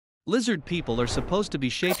Lizard people are supposed to be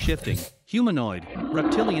shape-shifting, humanoid,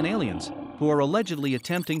 reptilian aliens, who are allegedly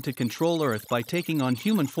attempting to control Earth by taking on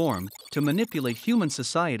human form, to manipulate human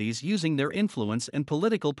societies using their influence and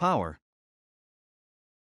political power.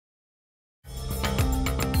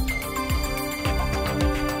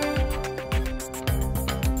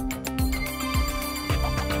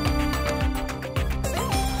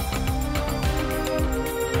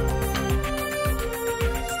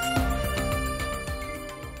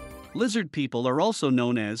 Lizard people are also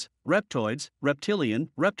known as reptoids, reptilian,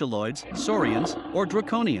 reptiloids, saurians, or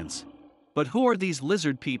draconians. But who are these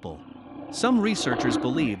lizard people? Some researchers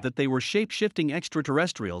believe that they were shape-shifting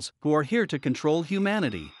extraterrestrials who are here to control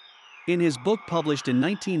humanity. In his book published in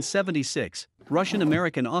 1976,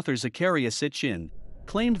 Russian-American author Zakariya Sitchin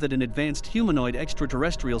claimed that an advanced humanoid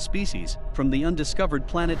extraterrestrial species from the undiscovered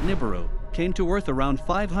planet Nibiru came to Earth around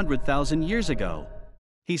 500,000 years ago.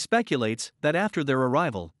 He speculates that after their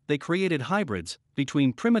arrival, they created hybrids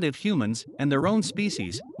between primitive humans and their own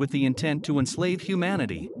species with the intent to enslave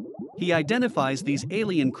humanity. He identifies these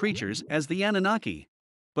alien creatures as the Anunnaki.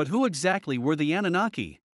 But who exactly were the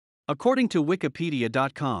Anunnaki? According to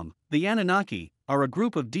Wikipedia.com, the Anunnaki are a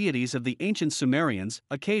group of deities of the ancient Sumerians,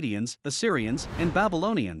 Akkadians, Assyrians, and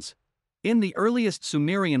Babylonians. In the earliest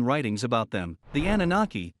Sumerian writings about them, the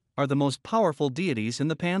Anunnaki are the most powerful deities in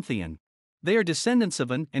the pantheon. They are descendants of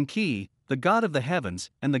An and Ki, the god of the heavens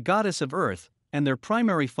and the goddess of earth, and their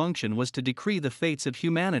primary function was to decree the fates of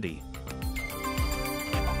humanity.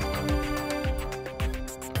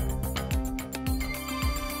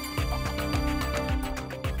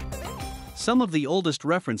 Some of the oldest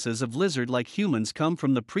references of lizard-like humans come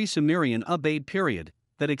from the pre-Sumerian Ubaid period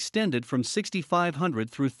that extended from 6500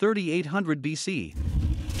 through 3800 BC.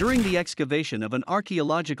 During the excavation of an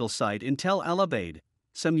archaeological site in Tel al-Ubaid,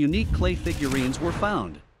 some unique clay figurines were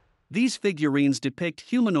found. These figurines depict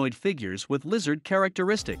humanoid figures with lizard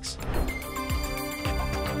characteristics.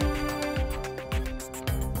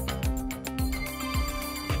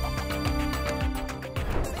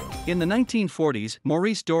 In the 1940s,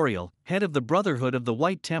 Maurice Doreal, head of the Brotherhood of the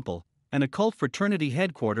White Temple, an occult fraternity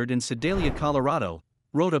headquartered in Sedalia, Colorado,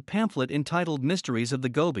 wrote a pamphlet entitled Mysteries of the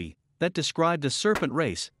Gobi that described a serpent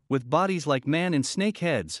race with bodies like man and snake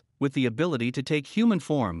heads, with the ability to take human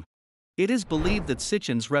form. It is believed that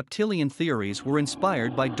Sitchin's reptilian theories were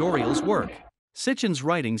inspired by Doreal's work. Sitchin's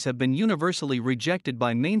writings have been universally rejected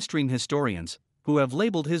by mainstream historians, who have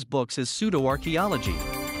labeled his books as pseudo-archaeology.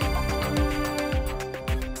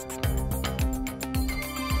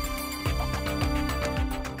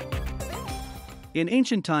 In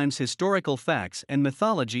ancient times, historical facts and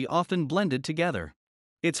mythology often blended together.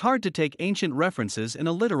 It's hard to take ancient references in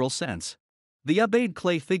a literal sense. The Ubaid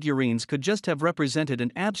clay figurines could just have represented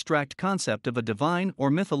an abstract concept of a divine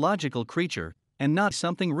or mythological creature, and not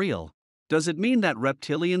something real. Does it mean that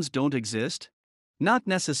reptilians don't exist? Not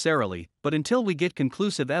necessarily, but until we get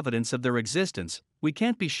conclusive evidence of their existence, we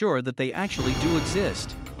can't be sure that they actually do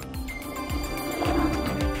exist.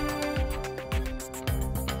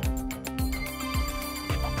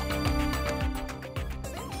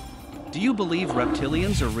 Do you believe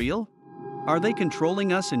reptilians are real? Are they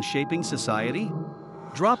controlling us and shaping society?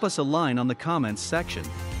 Drop us a line on the comments section.